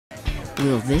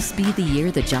Will this be the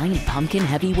year the giant pumpkin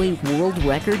heavyweight world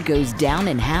record goes down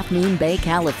in Half Moon Bay,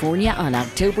 California on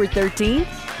October 13th?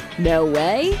 No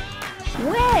way?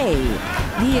 Way!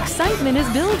 The excitement is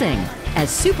building as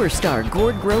superstar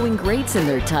gourd-growing greats and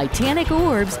their titanic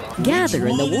orbs gather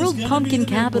in the world pumpkin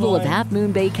capital of Half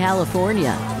Moon Bay,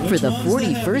 California for the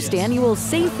 41st annual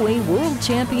Safeway World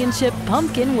Championship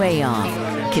Pumpkin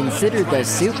Weigh-Off, considered the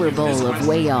Super Bowl of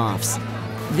weigh-offs.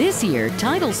 This year,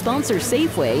 title sponsor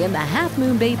Safeway and the Half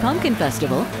Moon Bay Pumpkin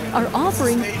Festival are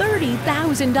offering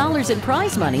 $30,000 in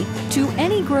prize money to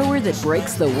any grower that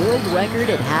breaks the world record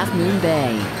at Half Moon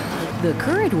Bay. The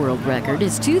current world record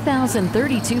is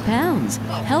 2,032 pounds,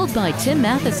 held by Tim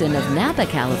Matheson of Napa,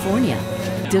 California.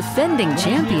 Defending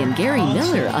champion Gary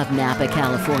Miller of Napa,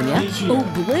 California,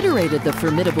 obliterated the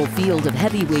formidable field of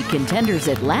heavyweight contenders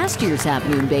at last year's Half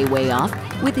Moon Bay Weigh-Off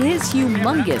with his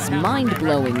humongous,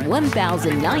 mind-blowing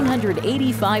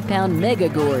 1,985-pound mega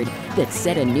gourd that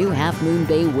set a new Half Moon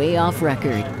Bay Weigh-Off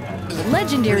record.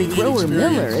 Legendary grower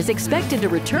Miller is expected to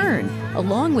return,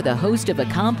 along with a host of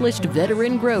accomplished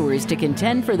veteran growers to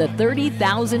contend for the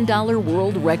 $30,000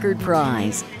 world record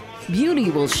prize. Beauty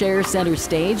will share center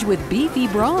stage with Beefy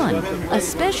Brawn. A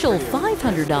special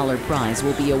 $500 prize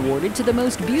will be awarded to the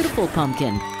most beautiful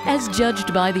pumpkin, as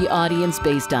judged by the audience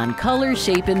based on color,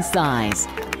 shape, and size.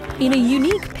 In a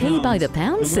unique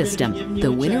pay-by-the-pound system,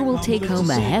 the winner will take home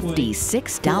a hefty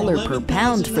 $6 per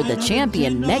pound for the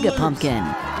champion Mega Pumpkin.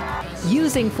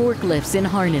 Using forklifts and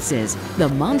harnesses, the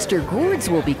monster gourds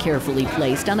will be carefully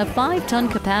placed on a 5-ton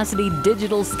capacity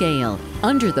digital scale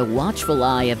under the watchful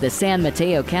eye of the San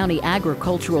Mateo County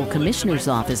Agricultural Commissioner's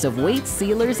Office of Weights,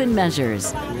 Sealers, and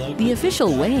Measures. The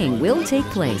official weighing will take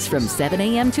place from 7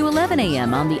 a.m. to 11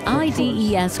 a.m. on the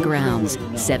IDES grounds,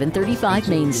 735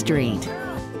 Main Street.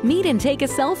 Meet and take a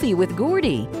selfie with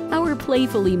Gordy, our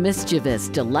playfully mischievous,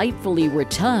 delightfully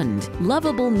rotund,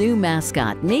 lovable new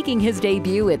mascot making his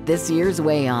debut at this year's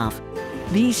Weigh-Off.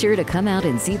 Be sure to come out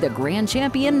and see the grand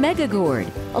champion Mega Gourd,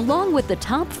 along with the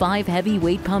top 5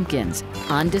 heavyweight pumpkins,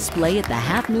 on display at the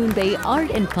Half Moon Bay Art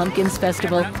and Pumpkins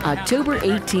Festival, October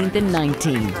 18th and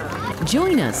 19th.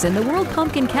 Join us in the world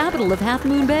pumpkin capital of Half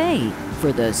Moon Bay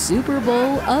for the Super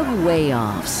Bowl of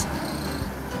Weigh-Offs.